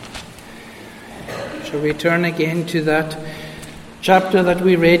Shall we turn again to that chapter that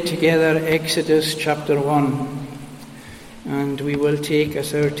we read together, Exodus chapter 1. And we will take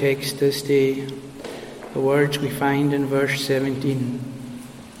as our text this day the words we find in verse 17.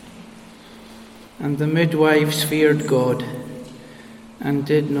 And the midwives feared God, and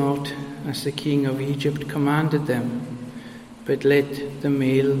did not as the king of Egypt commanded them, but let the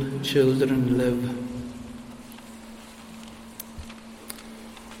male children live.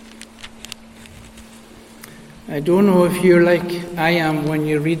 I don't know if you're like I am when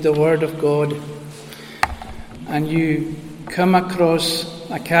you read the Word of God and you come across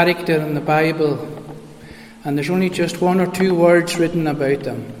a character in the Bible and there's only just one or two words written about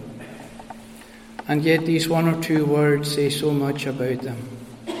them. And yet these one or two words say so much about them.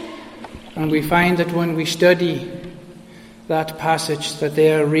 And we find that when we study that passage that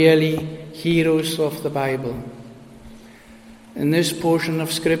they are really heroes of the Bible. In this portion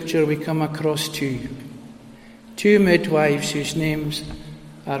of Scripture we come across two midwives whose names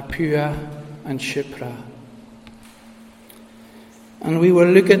are Puah and Shiphrah. And we will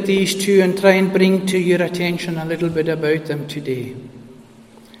look at these two and try and bring to your attention a little bit about them today.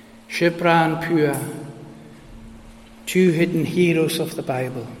 Shiphrah and Puah, two hidden heroes of the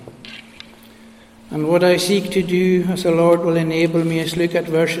Bible. And what I seek to do, as the Lord will enable me, is look at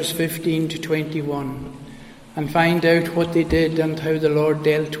verses 15 to 21 and find out what they did and how the Lord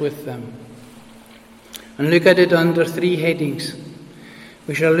dealt with them. And look at it under three headings.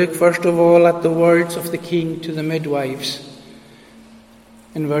 We shall look first of all at the words of the king to the midwives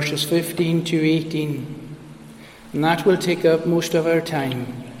in verses 15 to 18. And that will take up most of our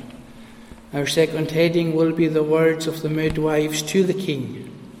time. Our second heading will be the words of the midwives to the king.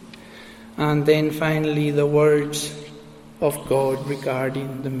 And then finally the words of God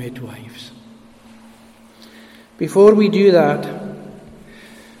regarding the midwives. Before we do that,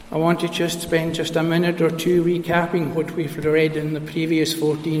 I want to just spend just a minute or two recapping what we've read in the previous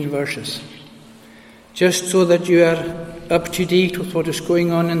 14 verses. Just so that you are up to date with what is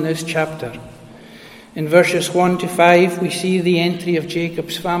going on in this chapter. In verses 1 to 5, we see the entry of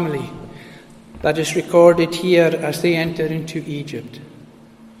Jacob's family. That is recorded here as they enter into Egypt.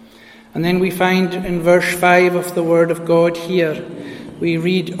 And then we find in verse 5 of the Word of God here, we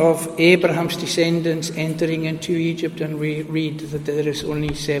read of Abraham's descendants entering into Egypt, and we read that there is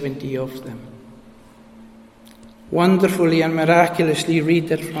only 70 of them. Wonderfully and miraculously read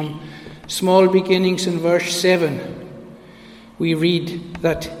that from small beginnings in verse 7, we read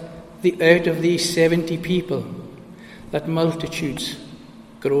that out of these 70 people, that multitudes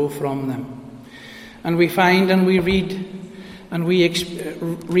grow from them. And we find and we read and we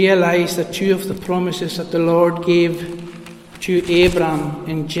realize that two of the promises that the Lord gave to Abraham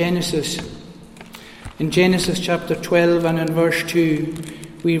in Genesis chapter 12 and in verse 2,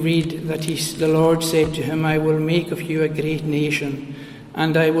 we read that the Lord said to him, I will make of you a great nation,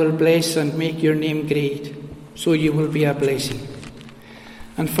 and I will bless and make your name great, so you will be a blessing.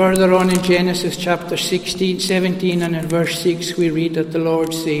 And further on in Genesis chapter 17 and in verse 6, we read that the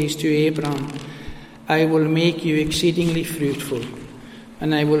Lord says to Abraham, I will make you exceedingly fruitful,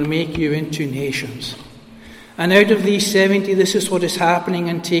 and I will make you into nations. And out of these 70, this is what is happening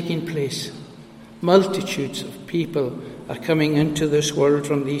and taking place. Multitudes of people are coming into this world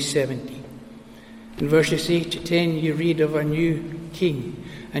from these 70. In verses 8 to 10, you read of a new king,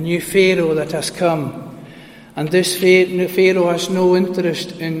 a new Pharaoh that has come. And this Pharaoh has no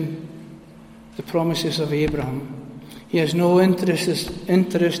interest in the promises of Abraham. He has no interest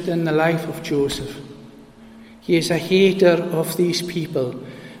in the life of Joseph. He is a hater of these people,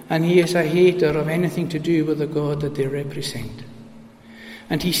 and he is a hater of anything to do with the God that they represent.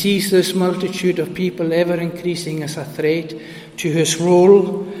 And he sees this multitude of people ever increasing as a threat to his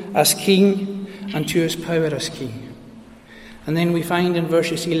role as king and to his power as king. And then we find in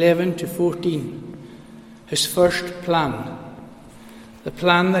verses 11 to 14 his first plan, the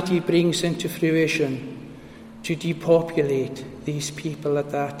plan that he brings into fruition to depopulate these people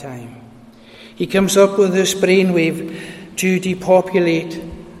at that time. He comes up with this brainwave to depopulate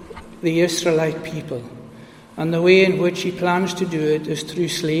the Israelite people. And the way in which he plans to do it is through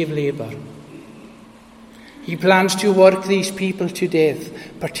slave labour. He plans to work these people to death,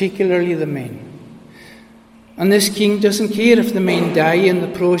 particularly the men. And this king doesn't care if the men die in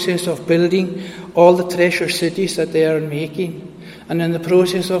the process of building all the treasure cities that they are making, and in the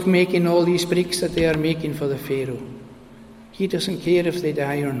process of making all these bricks that they are making for the Pharaoh. He doesn't care if they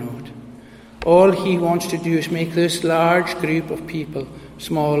die or not. All he wants to do is make this large group of people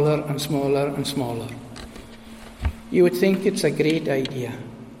smaller and smaller and smaller. You would think it's a great idea.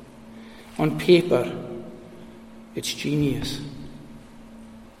 On paper, it's genius.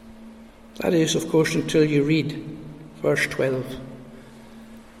 That is, of course, until you read verse 12.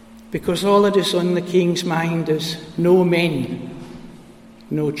 Because all that is on the king's mind is no men,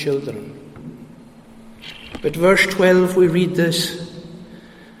 no children. But verse 12 we read this: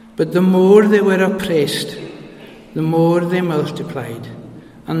 but the more they were oppressed, the more they multiplied,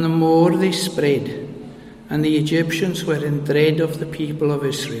 and the more they spread, and the Egyptians were in dread of the people of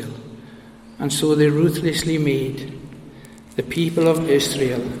Israel. And so they ruthlessly made the people of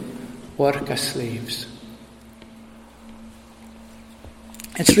Israel work as slaves.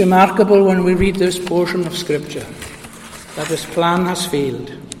 It's remarkable when we read this portion of Scripture that his plan has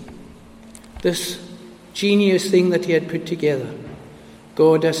failed. This genius thing that he had put together,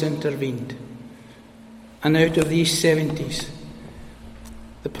 God has intervened. And out of these 70s,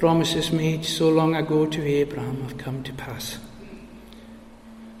 the promises made so long ago to Abraham have come to pass.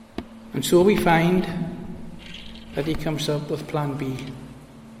 And so we find that he comes up with plan B.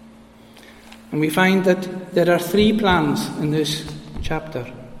 And we find that there are 3 plans in this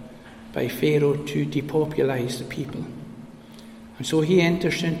chapter by Pharaoh to depopulise the people. And so he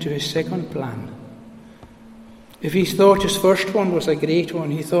enters into his second plan. If he thought his first one was a great one,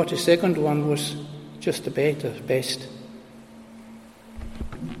 he thought his second one was just the best.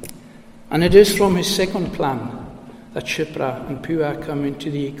 And it is from his second plan that Shiphrah and Puah come into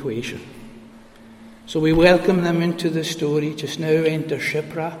the equation. So we welcome them into the story. Just now enter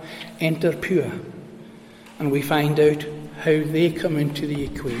Shiphrah, enter Puah. And we find out how they come into the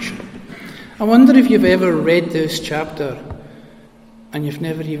equation. I wonder if you've ever read this chapter and you've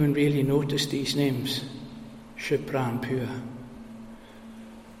never even really noticed these names, Shiphrah and Puah.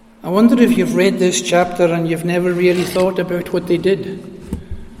 I wonder if you've read this chapter and you've never really thought about what they did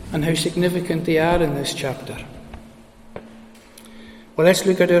and how significant they are in this chapter. Well, let's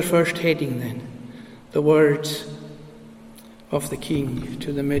look at our first heading then. The words of the king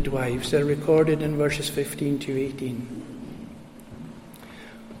to the midwives. They're recorded in verses 15 to 18.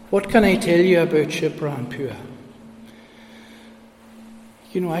 What can I tell you about Shiphrah and Puah?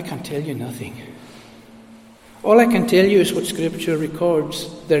 You know, I can tell you nothing. All I can tell you is what Scripture records.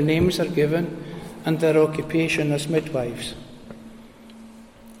 Their names are given and their occupation as midwives.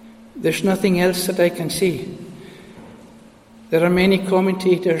 There's nothing else that I can say. There are many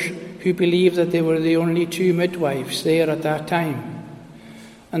commentators who believe that they were the only 2 midwives there at that time.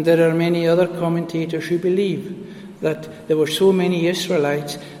 And there are many other commentators who believe that there were so many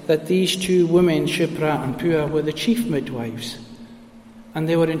Israelites that these 2 women, Shiphrah and Puah, were the chief midwives. And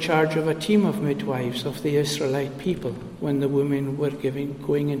they were in charge of a team of midwives of the Israelite people when the women were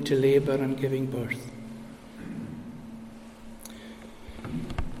going into labour and giving birth.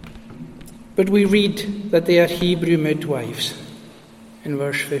 But we read that they are Hebrew midwives in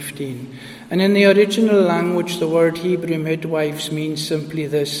verse 15. And in the original language, the word Hebrew midwives means simply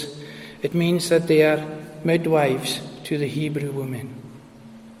this. It means that they are midwives to the Hebrew women.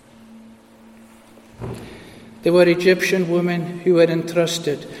 They were Egyptian women who were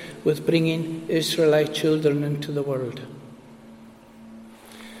entrusted with bringing Israelite children into the world.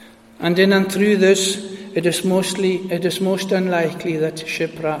 And in and through this, it is most unlikely that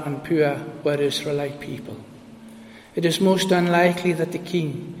Shiphrah and Puah were Israelite people. It is most unlikely that the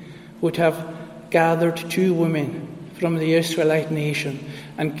king would have gathered 2 women from the Israelite nation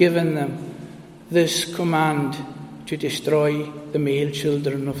and given them this command to destroy the male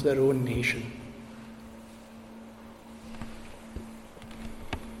children of their own nation.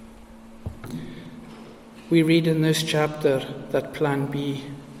 We read in this chapter that Plan B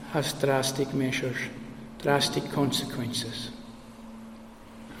has drastic measures, drastic consequences.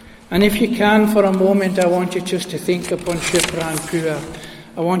 And if you can, for a moment, I want you just to think upon Shiphrah and Puah.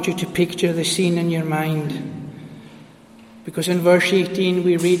 I want you to picture the scene in your mind. Because in verse 18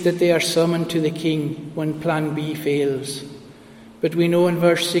 we read that they are summoned to the king when Plan B fails. But we know in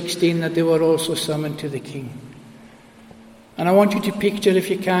verse 16 that they were also summoned to the king. And I want you to picture, if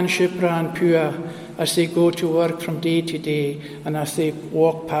you can, Shiphrah and Puah as they go to work from day to day and as they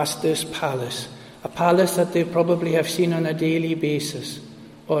walk past this palace, a palace that they probably have seen on a daily basis,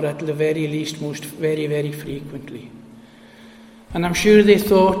 or at the very least most very, very frequently. And I'm sure they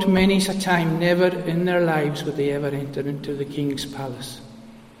thought many a time never in their lives would they ever enter into the king's palace.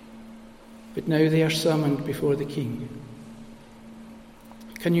 But now they are summoned before the king.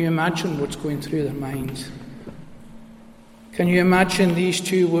 Can you imagine what's going through their minds? Can you imagine these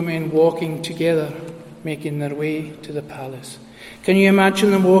 2 women walking together, making their way to the palace? Can you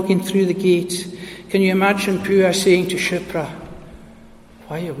imagine them walking through the gates? Can you imagine Puah saying to Shiphrah,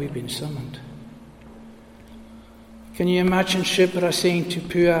 "Why have we been summoned?" Can you imagine Shiphrah saying to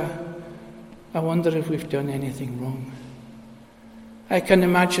Puah, "I wonder if we've done anything wrong. I can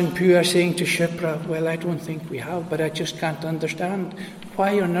imagine Pua saying to Shiphrah, well, I don't think we have, but I just can't understand.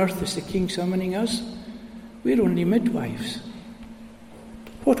 Why on earth is the king summoning us? We're only midwives.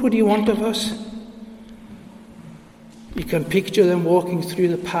 What would he want of us? You can picture them walking through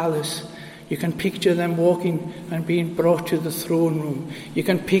the palace. You can picture them walking and being brought to the throne room. You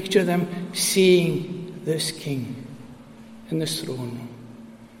can picture them seeing this king in this throne room.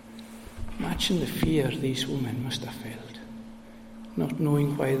 Imagine the fear these women must have felt, not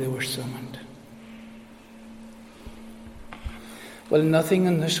knowing why they were summoned. Well, nothing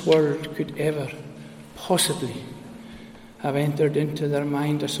in this world could ever possibly have entered into their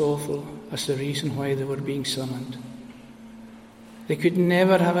mind as awful as the reason why they were being summoned. They could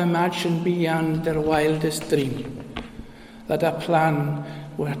never have imagined beyond their wildest dream that a plan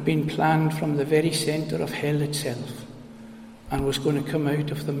had been planned from the very centre of hell itself and was going to come out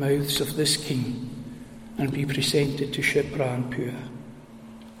of the mouths of this king and be presented to Shiphrah and Pua.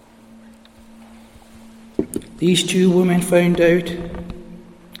 These two women found out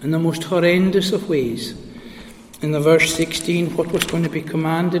in the most horrendous of ways in the verse 16 what was going to be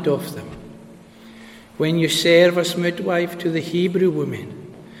commanded of them. When you serve as midwife to the Hebrew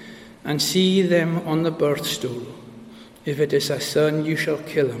women and see them on the birth stool, if it is a son, you shall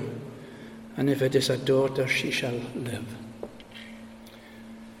kill him, and if it is a daughter, she shall live.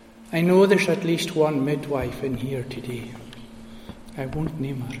 I know there's at least one midwife in here today. I won't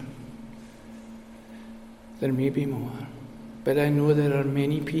name her. There may be more, but I know there are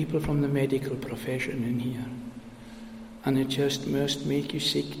many people from the medical profession in here, and it just must make you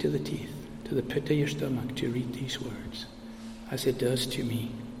sick to the teeth, to the pit of your stomach, to read these words, as it does to me.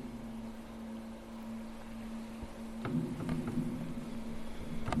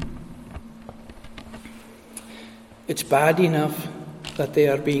 It's bad enough that they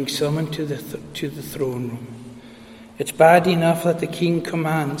are being summoned to the throne room. It's bad enough that the king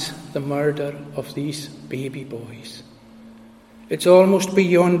commands the murder of these baby boys. It's almost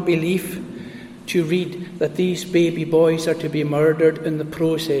beyond belief to read that these baby boys are to be murdered in the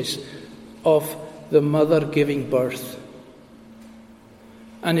process of the mother giving birth.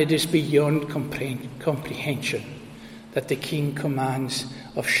 And it is beyond comprehension that the king commands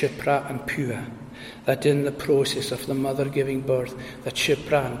of Shiphrah and Pua that in the process of the mother giving birth, that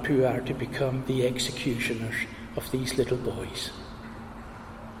Shiphrah and Pua are to become the executioners of these little boys.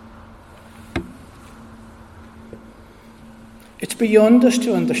 It's beyond us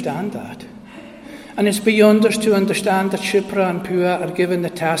to understand that. And it's beyond us to understand that Shiphrah and Pua are given the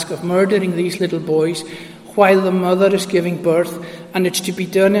task of murdering these little boys while the mother is giving birth, and it's to be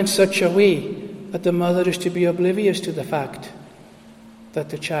done in such a way that the mother is to be oblivious to the fact that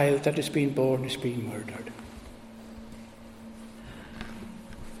the child that is being born is being murdered.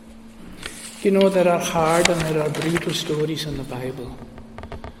 You know, there are hard and there are brutal stories in the Bible.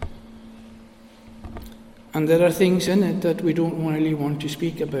 And there are things in it that we don't really want to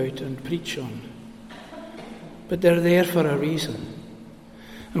speak about and preach on. But they're there for a reason.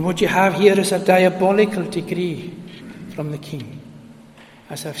 And what you have here is a diabolical decree from the king.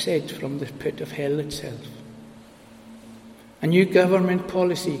 As I've said, from the pit of hell itself. A new government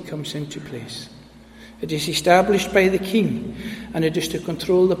policy comes into place. It is established by the king, and it is to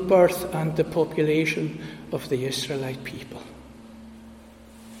control the birth and the population of the Israelite people.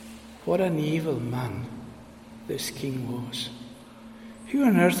 What an evil man this king was. Who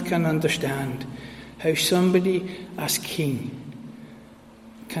on earth can understand how somebody as king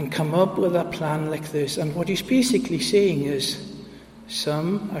can come up with a plan like this? And what he's basically saying is,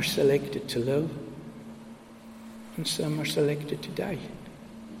 some are selected to live, and some are selected to die.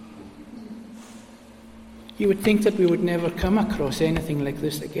 You would think that we would never come across anything like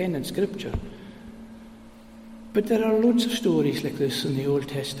this again in Scripture. But there are loads of stories like this in the Old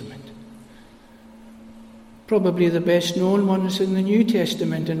Testament. Probably the best known one is in the New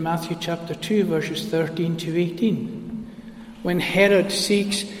Testament in Matthew chapter 2, verses 13 to 18, when Herod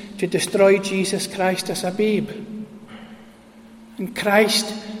seeks to destroy Jesus Christ as a babe. And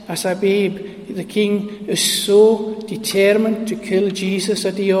Christ as a babe, the king is so determined to kill Jesus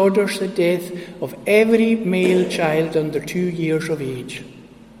that he orders the death of every male child under 2 years of age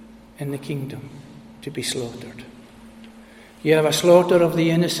in the kingdom to be slaughtered. You have a slaughter of the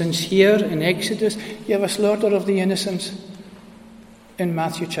innocents here in Exodus. You have a slaughter of the innocents in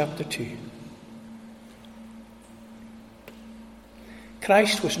Matthew chapter 2.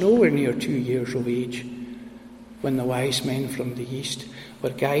 Christ was nowhere near 2 years of age when the wise men from the east were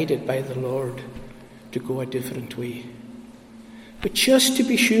guided by the Lord to go a different way. But just to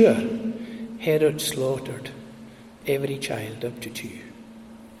be sure, Herod slaughtered every child up to 2.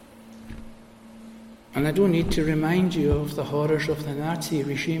 And I don't need to remind you of the horrors of the Nazi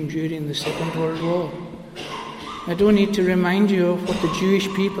regime during the Second World War. I don't need to remind you of what the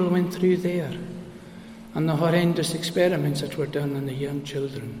Jewish people went through there and the horrendous experiments that were done on the young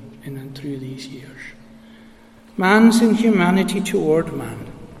children in and through these years. Man's inhumanity toward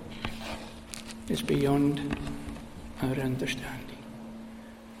man is beyond our understanding.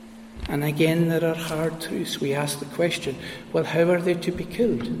 And again, there are hard truths. We ask the question, well, how are they to be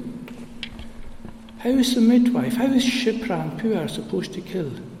killed? How is the midwife, how is Shiphrah and Puah supposed to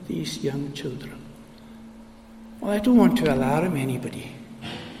kill these young children? Well, I don't want to alarm anybody,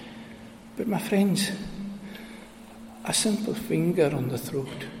 but my friends, a simple finger on the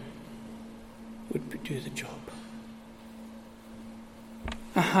throat would do the job.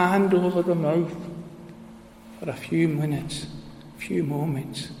 A hand over the mouth for a few minutes, a few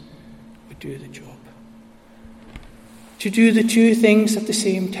moments would do the job. To do the two things at the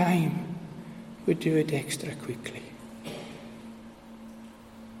same time would do it extra quickly.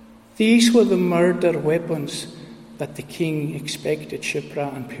 These were the murder weapons that the king expected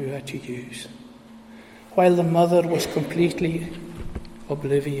Shiphrah and Puah to use, while the mother was completely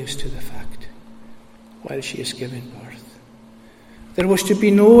oblivious to the fact while she is giving birth. There was to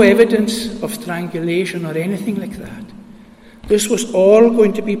be no evidence of strangulation or anything like that. This was all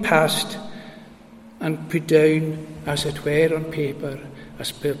going to be passed and put down, as it were, on paper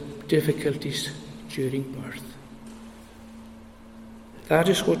as difficulties during birth. That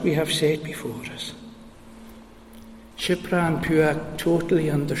is what we have set before us. Shiphrah and Puah totally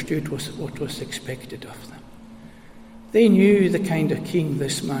understood what was expected of them. They knew the kind of king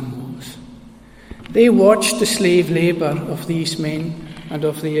this man was. They watched the slave labour of these men and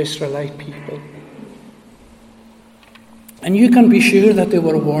of the Israelite people. And you can be sure that they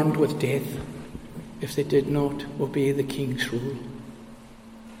were warned with death if they did not obey the king's rule.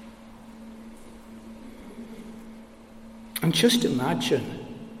 And just imagine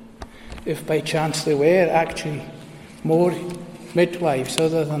if by chance there were actually more midwives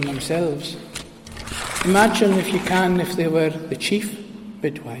other than themselves. Imagine, if you can, if they were the chief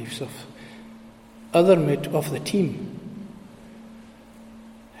midwives of the team.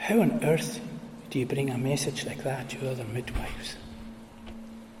 How on earth do you bring a message like that to other midwives?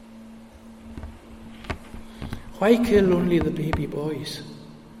 Why kill only the baby boys?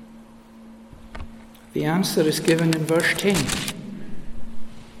 The answer is given in verse 10.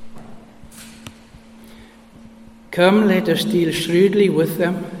 Come, let us deal shrewdly with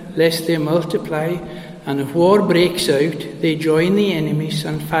them, lest they multiply, and if war breaks out, they join the enemies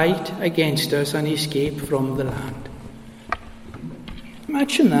and fight against us and escape from the land.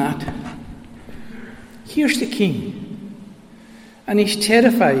 Imagine that. Here's the king, and he's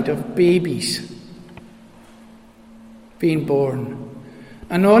terrified of babies being born.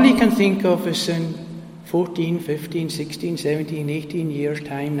 And all he can think of is in 14, 15, 16, 17, 18 years'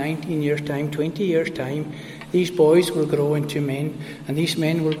 time, 19 years' time, 20 years' time, these boys will grow into men, and these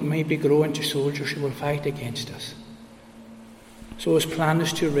men will maybe grow into soldiers who will fight against us. So his plan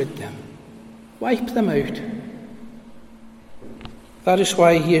is to rid them, wipe them out. That is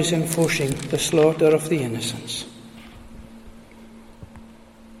why he is enforcing the slaughter of the innocents.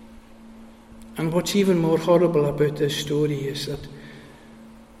 And what's even more horrible about this story is that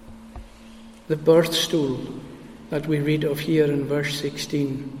the birth stool that we read of here in verse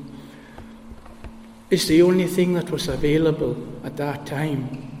 16 is the only thing that was available at that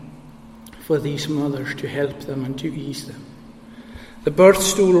time for these mothers to help them and to ease them. The birth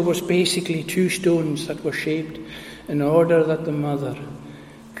stool was basically two stones that were shaped in order that the mother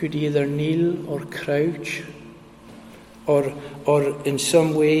could either kneel or crouch or in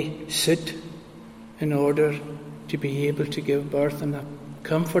some way sit in order to be able to give birth in a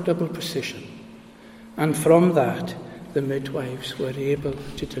comfortable position. And from that, the midwives were able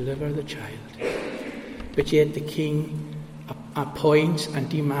to deliver the child. But yet the king appoints and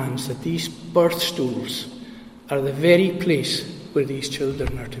demands that these birth stools are the very place where these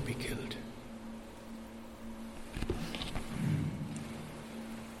children are to be killed.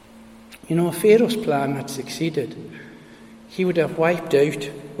 You know, if Pharaoh's plan had succeeded, he would have wiped out,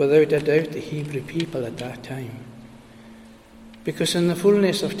 without a doubt, the Hebrew people at that time. Because in the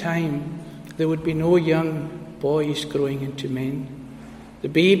fullness of time, there would be no young boys growing into men. The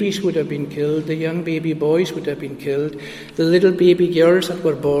babies would have been killed, the young baby boys would have been killed, the little baby girls that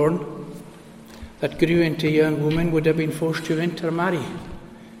were born, that grew into young women, would have been forced to intermarry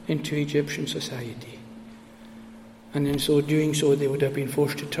into Egyptian society. And in so doing so, they would have been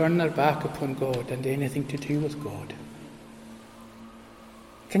forced to turn their back upon God and anything to do with God.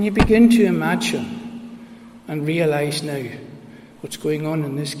 Can you begin to imagine and realize now what's going on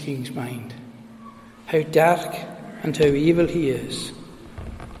in this king's mind? how dark and how evil he is.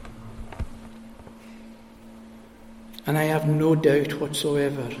 And I have no doubt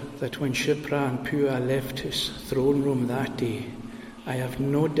whatsoever that when Shiphrah and Puah left his throne room that day, I have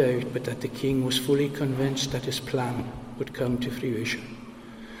no doubt but that the king was fully convinced that his plan would come to fruition.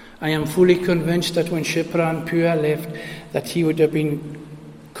 I am fully convinced that when Shiphrah and Puah left, that he would have been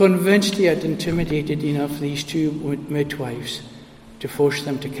convinced he had intimidated enough these two midwives to force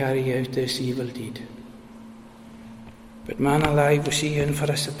them to carry out this evil deed. But man alive, was he in for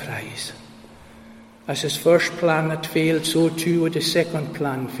a surprise. As his first plan had failed, so too would his second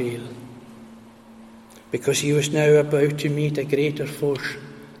plan fail, because he was now about to meet a greater force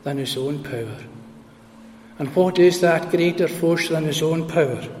than his own power. And what is that greater force than his own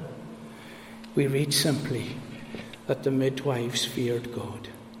power? We read simply that the midwives feared God.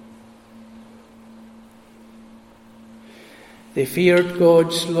 They feared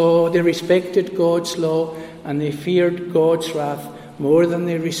God's law, they respected God's law, and they feared God's wrath more than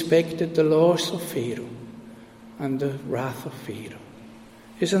they respected the laws of Pharaoh and the wrath of Pharaoh.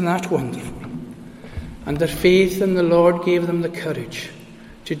 Isn't that wonderful? And their faith in the Lord gave them the courage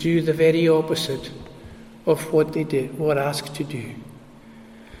to do the very opposite of what they were asked to do.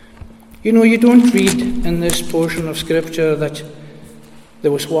 You know, you don't read in this portion of Scripture that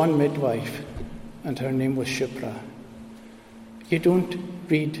there was one midwife and her name was Shiphrah. You don't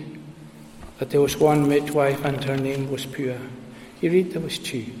read that there was one midwife and her name was Puah. You read there was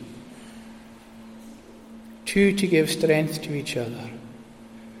two. Two to give strength to each other.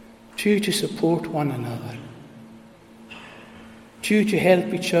 Two to support one another. Two to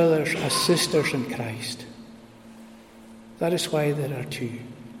help each other as sisters in Christ. That is why there are two.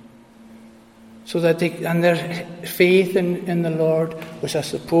 So that their faith in the Lord was a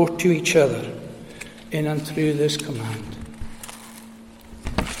support to each other in and through this command.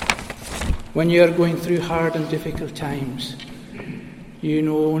 When you are going through hard and difficult times, you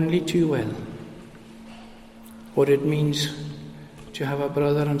know only too well what it means to have a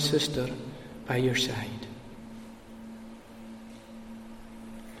brother and sister by your side.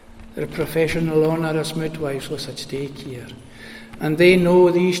 Their professional honour as midwives was at stake here. And they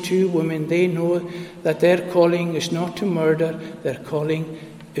know, these two women, they know that their calling is not to murder, their calling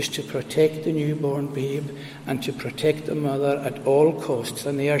is to protect the newborn babe and to protect the mother at all costs.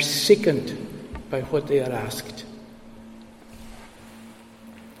 And they are sickened by what they are asked.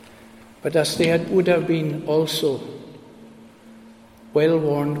 But as they would have been also well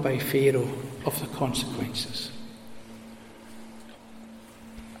warned by Pharaoh of the consequences.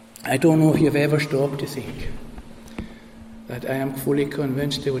 I don't know if you've ever stopped to think that I am fully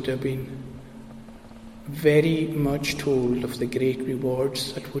convinced they would have been very much told of the great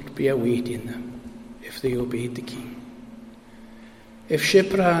rewards that would be awaiting them if they obeyed the king. If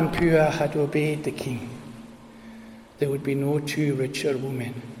Shiphrah and Puah had obeyed the king, there would be no two richer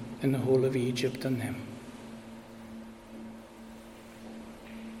women in the whole of Egypt than them.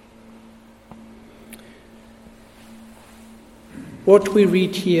 What we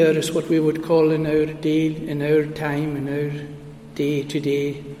read here is what we would call in our day, in our time, in our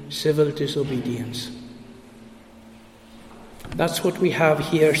day-to-day civil disobedience. That's what we have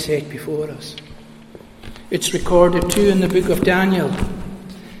here set before us. It's recorded too in the book of Daniel,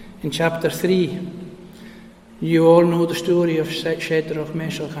 in chapter 3. You all know the story of Shadrach,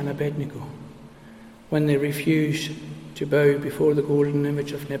 Meshach and Abednego when they refused to bow before the golden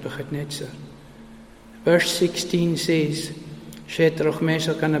image of Nebuchadnezzar. Verse 16 says, Shadrach,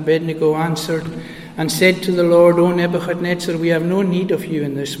 Meshach and Abednego answered and said to the Lord, O Nebuchadnezzar, we have no need of you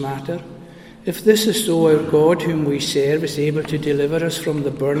in this matter. If this is so, our God whom we serve is able to deliver us from the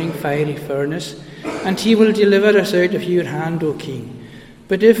burning fiery furnace, and he will deliver us out of your hand, O king.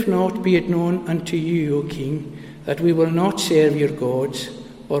 But if not, be it known unto you, O king, that we will not serve your gods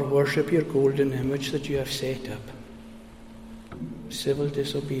or worship your golden image that you have set up. Civil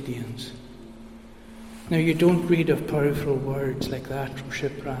disobedience. Now, you don't read of powerful words like that from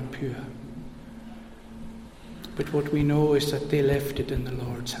Shiphrah and Puah. But what we know is that they left it in the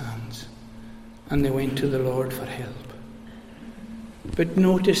Lord's hands. And they went to the Lord for help. But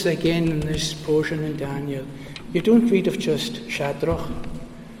notice again in this portion in Daniel, you don't read of just Shadrach.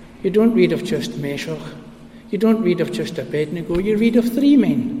 You don't read of just Meshach. You don't read of just Abednego. You read of three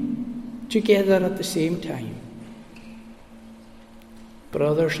men together at the same time.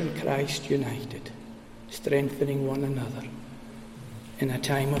 Brothers in Christ united, strengthening one another in a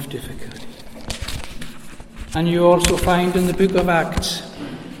time of difficulty. And you also find in the book of Acts,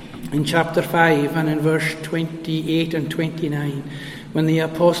 in chapter 5 and in verse 28 and 29, when the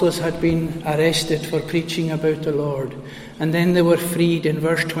apostles had been arrested for preaching about the Lord, and then they were freed, in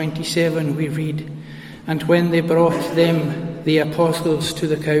verse 27 we read, And when they brought them, the apostles, to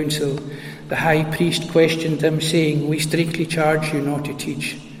the council, the high priest questioned them, saying, "We strictly charge you not to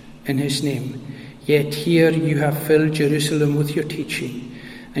teach in his name. Yet here you have filled Jerusalem with your teaching,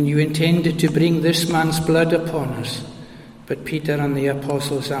 and you intended to bring this man's blood upon us." But Peter and the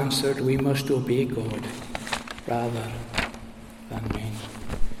apostles answered, "We must obey God rather than men."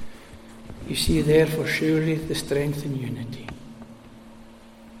 You see, therefore, surely the strength in unity.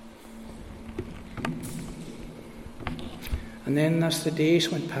 And then as the days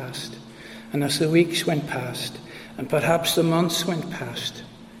went past, and as the weeks went past, and perhaps the months went past,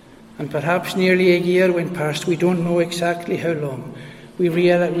 and perhaps nearly a year went past, we don't know exactly how long, we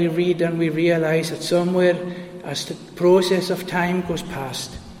read and we realize that somewhere as the process of time goes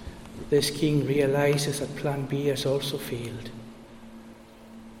past, this king realizes that plan B has also failed.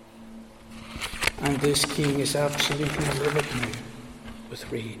 And this king is absolutely livid now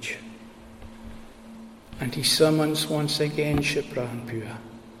with rage. And he summons once again Shiphrah and Puah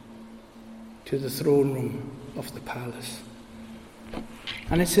to the throne room of the palace.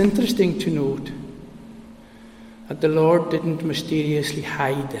 And it's interesting to note that the Lord didn't mysteriously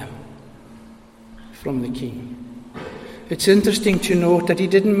hide them from the king. It's interesting to note that he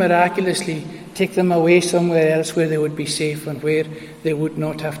didn't miraculously take them away somewhere else where they would be safe and where they would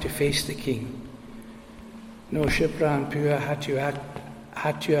not have to face the king. No, Shiphrah and Puah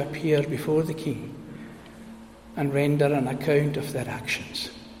had to appear before the king and render an account of their actions.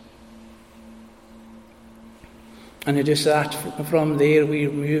 And it is that from there we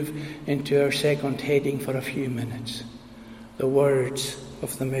move into our second heading for a few minutes, the words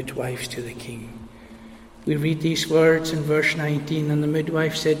of the midwives to the king. We read these words in verse 19, "And the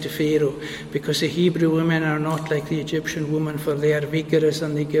midwife said to Pharaoh, because the Hebrew women are not like the Egyptian women, for they are vigorous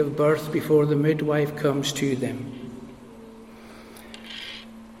and they give birth before the midwife comes to them."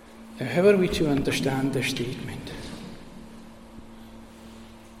 Now, how are we to understand their statement?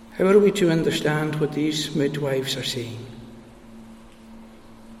 How are we to understand what these midwives are saying?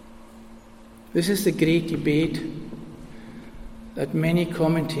 This is the great debate that many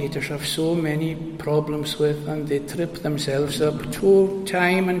commentators have so many problems with, and they trip themselves up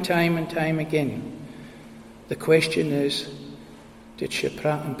time and time again. The question is, did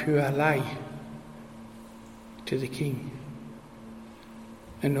Shiphrah and Puah lie to the king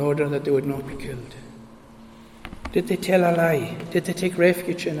in order that they would not be killed? Did they tell a lie? Did they take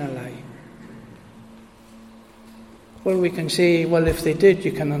refuge in a lie? Well, we can say, well, if they did,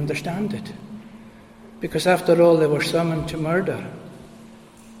 you can understand it. Because after all, they were summoned to murder.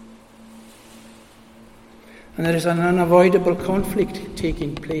 And there is an unavoidable conflict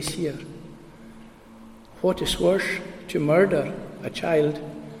taking place here. What is worse, to murder a child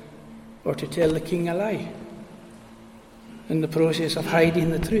or to tell the king a lie in the process of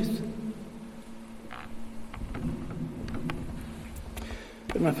hiding the truth?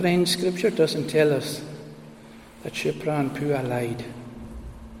 But my friends, Scripture doesn't tell us that Shiphrah and Puah lied.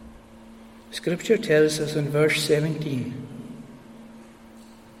 Scripture tells us in verse 17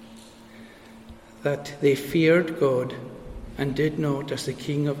 that they feared God and did not as the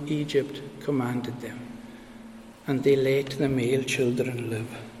king of Egypt commanded them, and they let the male children live.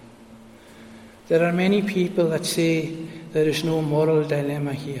 There are many people that say there is no moral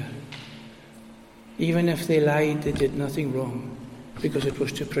dilemma here. Even if they lied, they did nothing wrong, because it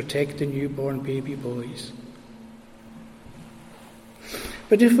was to protect the newborn baby boys.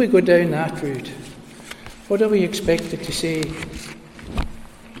 But if we go down that route, what are we expected to say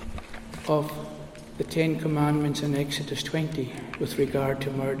of the 10 Commandments in Exodus 20 with regard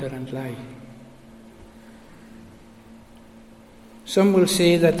to murder and lie? Some will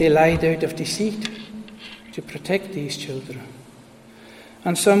say that they lied out of deceit to protect these children.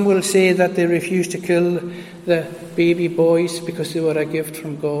 And some will say that they refused to kill the baby boys because they were a gift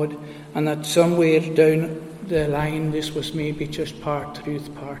from God, and that somewhere down the line this was maybe just part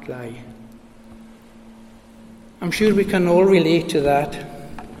truth, part lie. I'm sure we can all relate to that.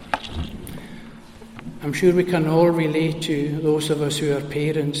 I'm sure we can all relate to those of us who are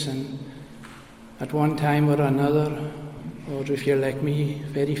parents and at one time or another, or if you're like me,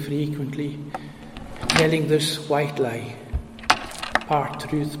 very frequently, telling this white lie, part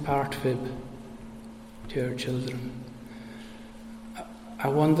truth, part fib, to our children. I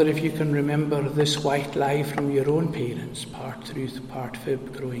wonder if you can remember this white lie from your own parents, part truth, part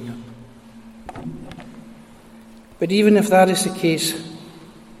fib, growing up. But even if that is the case,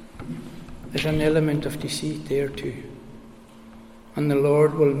 there's an element of deceit there too. And the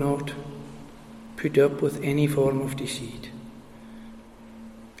Lord will not put up with any form of deceit.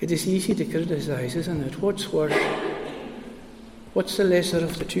 It is easy to criticize, isn't it? What's worse? What's the lesser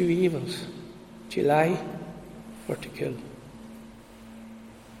of the two evils? To lie or to kill?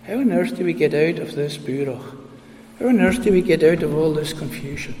 How on earth do we get out of this burach? How on earth do we get out of all this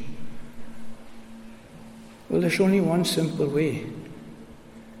confusion? Well, there's only one simple way.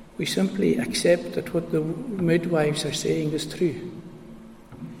 We simply accept that what the midwives are saying is true.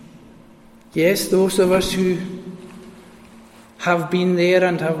 Yes, those of us who have been there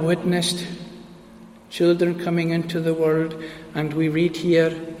and have witnessed children coming into the world, and we read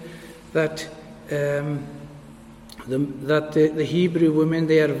here that the Hebrew women,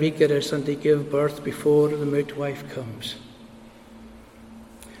 they are vigorous and they give birth before the midwife comes.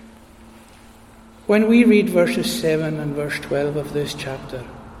 When we read verses 7 and verse 12 of this chapter,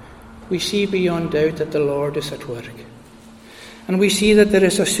 we see beyond doubt that the Lord is at work. And we see that there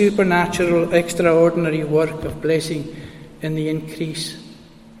is a supernatural, extraordinary work of blessing in the increase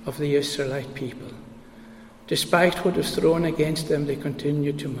of the Israelite people. Despite what is thrown against them, they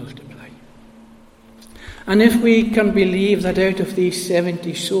continue to multiply. And if we can believe that out of these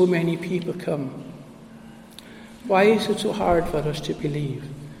 70 so many people come, why is it so hard for us to believe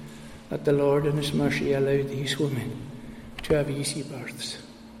that the Lord in His mercy allowed these women to have easy births?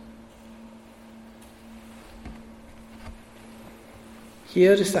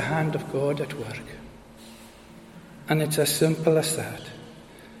 Here is the hand of God at work. And it's as simple as that.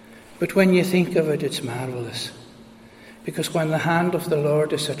 But when you think of it, it's marvelous. Because when the hand of the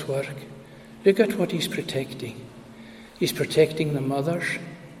Lord is at work, look at what He's protecting. He's protecting the mothers.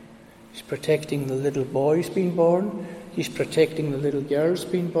 He's protecting the little boys being born. He's protecting the little girls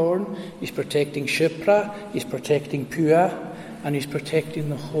being born. He's protecting Shiphrah. He's protecting Puah. And He's protecting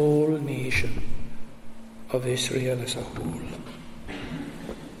the whole nation of Israel as a whole.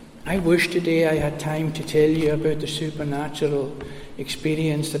 I wish today I had time to tell you about the supernatural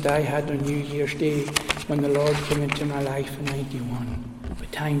experience that I had on New Year's Day when the Lord came into my life in 91.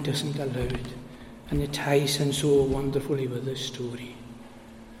 But time doesn't allow it. And it ties in so wonderfully with this story.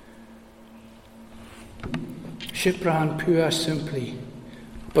 Shiphrah and Puah simply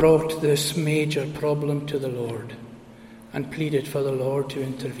brought this major problem to the Lord and pleaded for the Lord to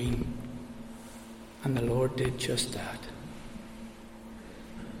intervene. And the Lord did just that.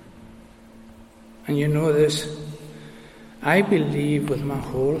 And you know this, I believe with my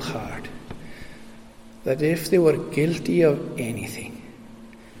whole heart that if they were guilty of anything,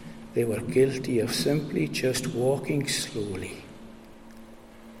 they were guilty of simply just walking slowly.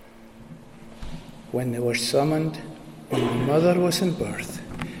 When they were summoned, when the mother was in birth,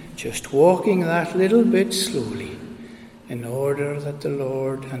 just walking that little bit slowly in order that the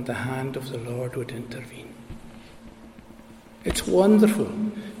Lord and the hand of the Lord would intervene. It's wonderful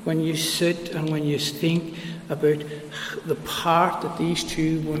when you sit and when you think about the part that these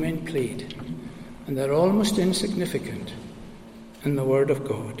two women played. And they're almost insignificant in the Word of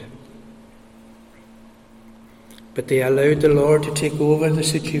God. But they allowed the Lord to take over the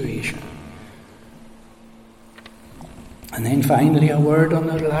situation. And then finally a word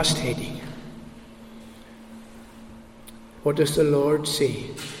on our last heading. What does the Lord say?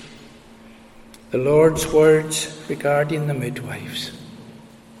 The Lord's words regarding the midwives.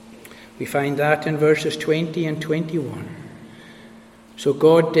 We find that in verses 20 and 21. So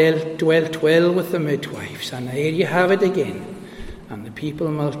God dwelt well with the midwives, and here you have it again. And the people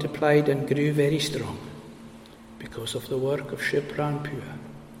multiplied and grew very strong because of the work of Shiphrah and Puah,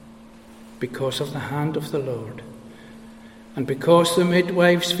 because of the hand of the Lord. And because the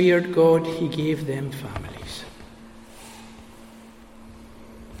midwives feared God, He gave them families.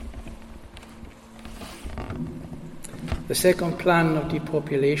 The second plan of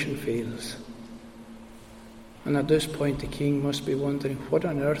depopulation fails. And at this point the king must be wondering, what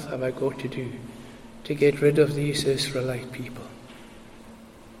on earth have I got to do to get rid of these Israelite people?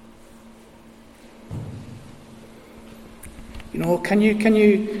 You know, can you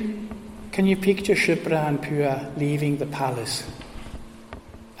picture Shiphrah and Puah leaving the palace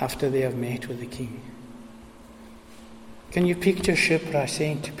after they have met with the king? Can you picture Shiphrah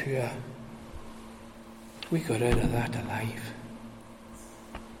saying to Puah, we got out of that alive?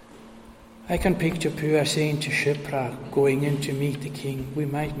 I can picture Puah saying to Shiphrah, going in to meet the king, we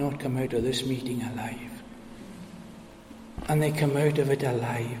might not come out of this meeting alive. And they come out of it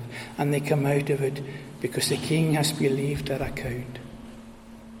alive. And they come out of it because the king has believed their account.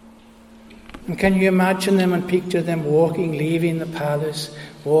 And can you imagine them and picture them walking, leaving the palace,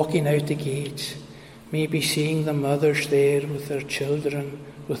 walking out the gates, maybe seeing the mothers there with their children,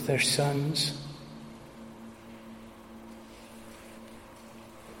 with their sons.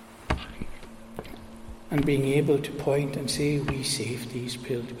 And being able to point and say, we saved these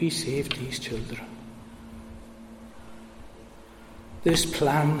children. This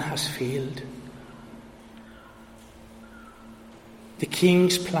plan has failed. the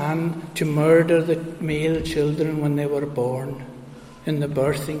king's plan to murder the male children when they were born in the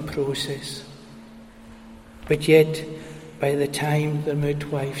birthing process. But yet, by the time the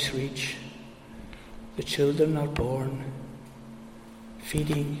midwives reach, the children are born,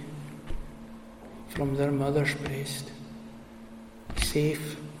 feeding from their mother's breast,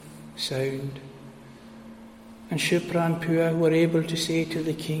 safe, sound. And Shiphrah and Puah were able to say to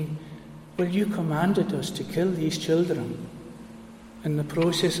the king, "Well, you commanded us to kill these children in the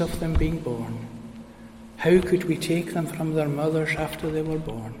process of them being born. How could we take them from their mothers after they were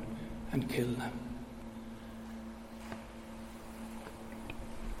born and kill them?"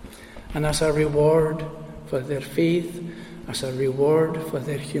 And as a reward for their faith, as a reward for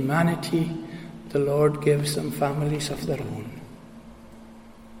their humanity, the Lord gives them families of their own.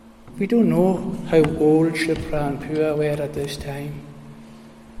 We don't know how old Shiphrah and Puah were at this time.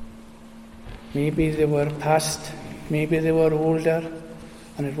 Maybe they were past, maybe they were older,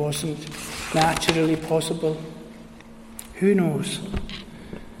 and it wasn't naturally possible. Who knows?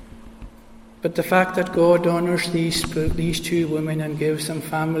 But the fact that God honours these two women and gives them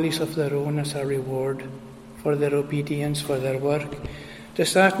families of their own as a reward for their obedience, for their work,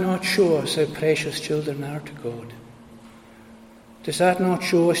 does that not show us how precious children are to God? Does that not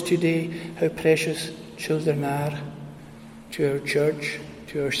show us today how precious children are to our church,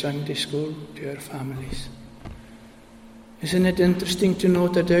 to our Sunday school, to our families? Isn't it interesting to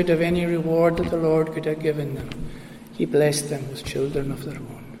note that out of any reward that the Lord could have given them, He blessed them with children of their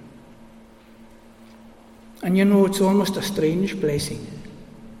own? And you know, it's almost a strange blessing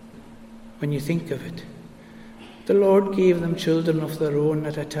when you think of it. The Lord gave them children of their own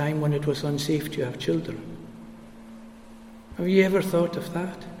at a time when it was unsafe to have children. Have you ever thought of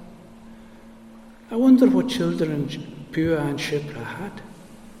that? I wonder what children Puah and Shiphrah had.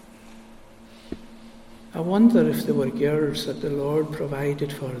 I wonder if they were girls that the Lord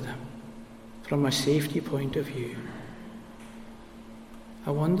provided for them from a safety point of view.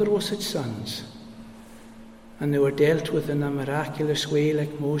 I wonder, was it sons? And they were dealt with in a miraculous way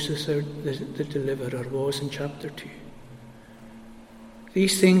like Moses, the deliverer, was in chapter 2.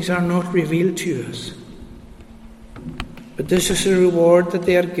 These things are not revealed to us. But this is the reward that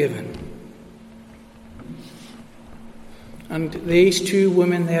they are given. And these two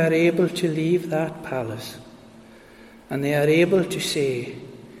women, they are able to leave that palace. And they are able to say,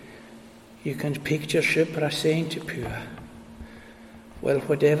 you can picture Shiphrah saying to Puah, "Well,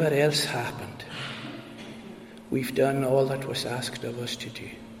 whatever else happened, we've done all that was asked of us to do."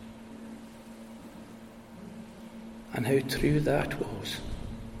 And how true that was.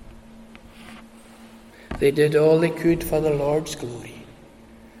 They did all they could for the Lord's glory.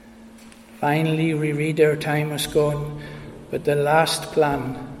 Finally, we read our time has gone, but the last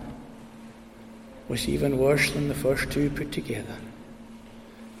plan was even worse than the first two put together.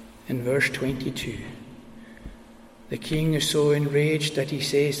 In verse 22, the king is so enraged that he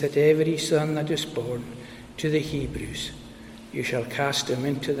says that every son that is born to the Hebrews, you shall cast him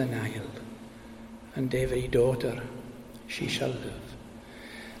into the Nile, and every daughter she shall live.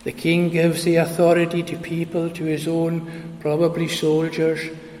 The king gives the authority to people, to his own, probably soldiers,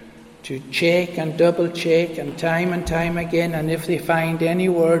 to check and double check and time again, and if they find any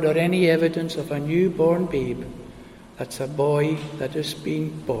word or any evidence of a newborn babe, that's a boy that has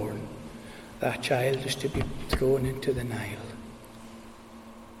been born, that child is to be thrown into the Nile.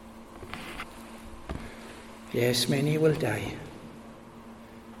 Yes, many will die,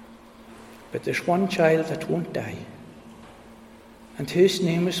 but there's one child that won't die, and his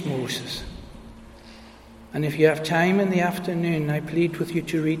name is Moses. And if you have time in the afternoon, I plead with you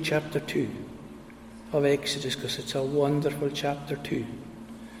to read chapter 2 of Exodus, because it's a wonderful chapter 2.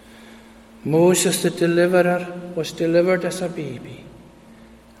 Moses, the deliverer, was delivered as a baby,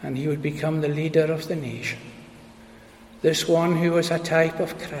 and he would become the leader of the nation. This one who was a type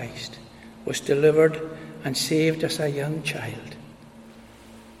of Christ was delivered and saved as a young child.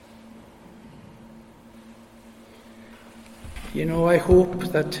 You know, I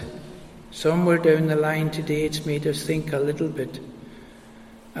hope that somewhere down the line today it's made us think a little bit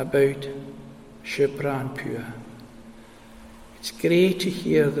about Shiphrah and Puah. It's great to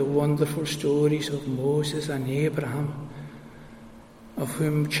hear the wonderful stories of Moses and Abraham, of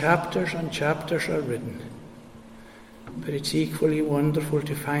whom chapters and chapters are written. But it's equally wonderful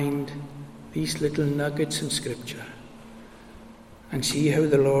to find these little nuggets in Scripture and see how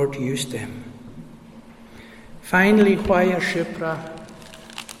the Lord used them. Finally, why are Shiphrah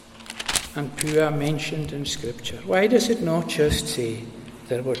and Puah mentioned in Scripture? Why does it not just say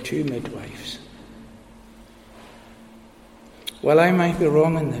there were two midwives? Well, I might be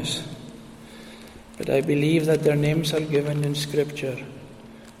wrong in this, but I believe that their names are given in Scripture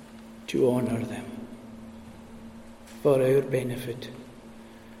to honour them for our benefit,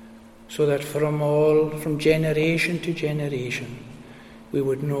 so that from generation to generation, we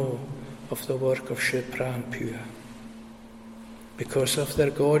would know of the work of Shiphrah and Puah, because of their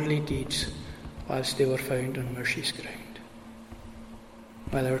godly deeds whilst they were found on mercy's ground.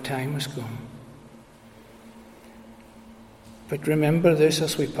 Well, our time has come. But remember this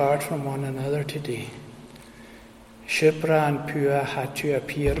as we part from one another today. Shiphrah and Puah had to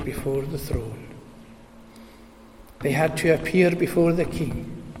appear before the throne. They had to appear before the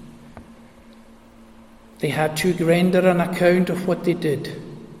king. They had to render an account of what they did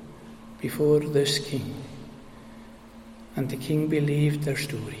before this king. And the king believed their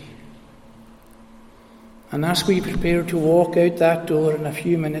story. And as we prepare to walk out that door in a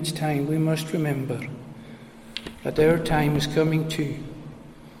few minutes' time, we must remember that our time is coming too,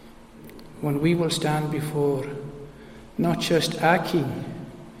 when we will stand before not just a king,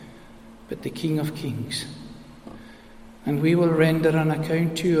 but the King of Kings. And we will render an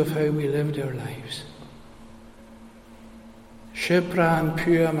account too of how we lived our lives. Shiphrah and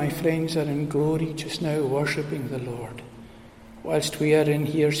Puah, my friends, are in glory just now worshipping the Lord, whilst we are in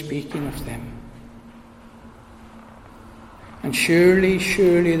here speaking of them. And surely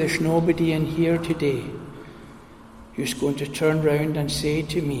there's nobody in here today who's going to turn round and say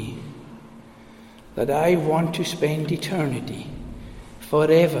to me that I want to spend eternity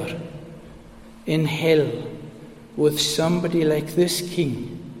forever in hell with somebody like this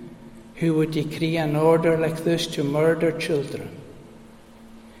king who would decree an order like this to murder children.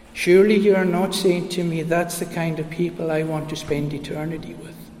 Surely you are not saying to me that's the kind of people I want to spend eternity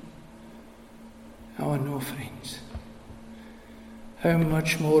with. Oh no, friends. How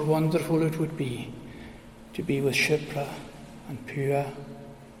much more wonderful it would be to be with Shiphrah and Puah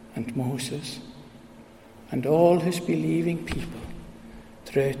and Moses and all his believing people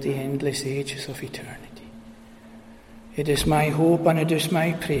throughout the endless ages of eternity. It is my hope and it is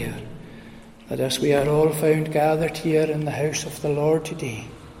my prayer that as we are all found gathered here in the house of the Lord today,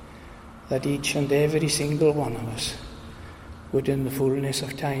 that each and every single one of us would in the fullness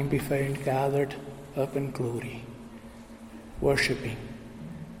of time be found gathered up in glory, worshipping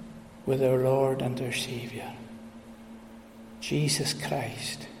with our Lord and our Saviour, Jesus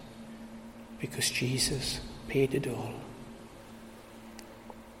Christ, because Jesus paid it all.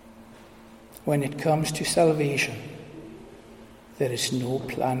 When it comes to salvation, there is no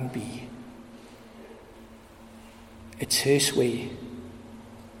plan B. It's his way,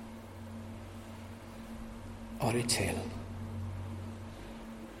 or it's hell.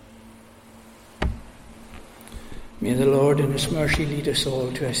 May the Lord in his mercy lead us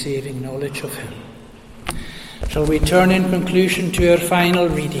all to a saving knowledge of him. Shall we turn in conclusion to our final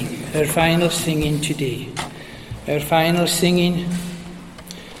reading, our final singing today. Our final singing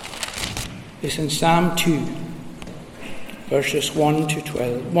is in Psalm 2, verses 1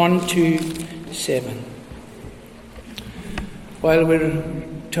 to 7. While we're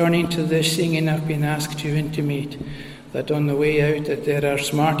turning to this singing, I've been asked to intimate that on the way out that there are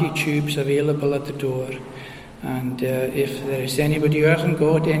Smarty tubes available at the door. And if there is anybody who hasn't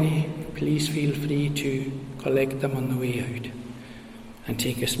got any, please feel free to collect them on the way out and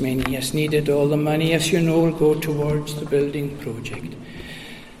take as many as needed. All the money, as you know, will go towards the building project.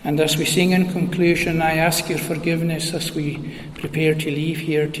 And as we sing in conclusion, I ask your forgiveness as we prepare to leave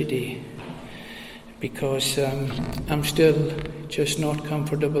here today, because I'm still just not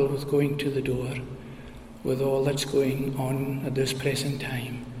comfortable with going to the door with all that's going on at this present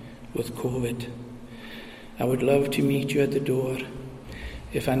time with COVID. I would love to meet you at the door.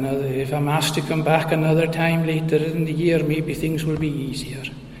 If I'm asked to come back another time later in the year, maybe things will be easier.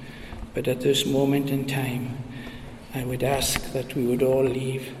 But at this moment in time, I would ask that we would all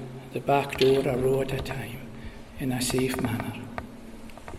leave the back door a row at a time in a safe manner.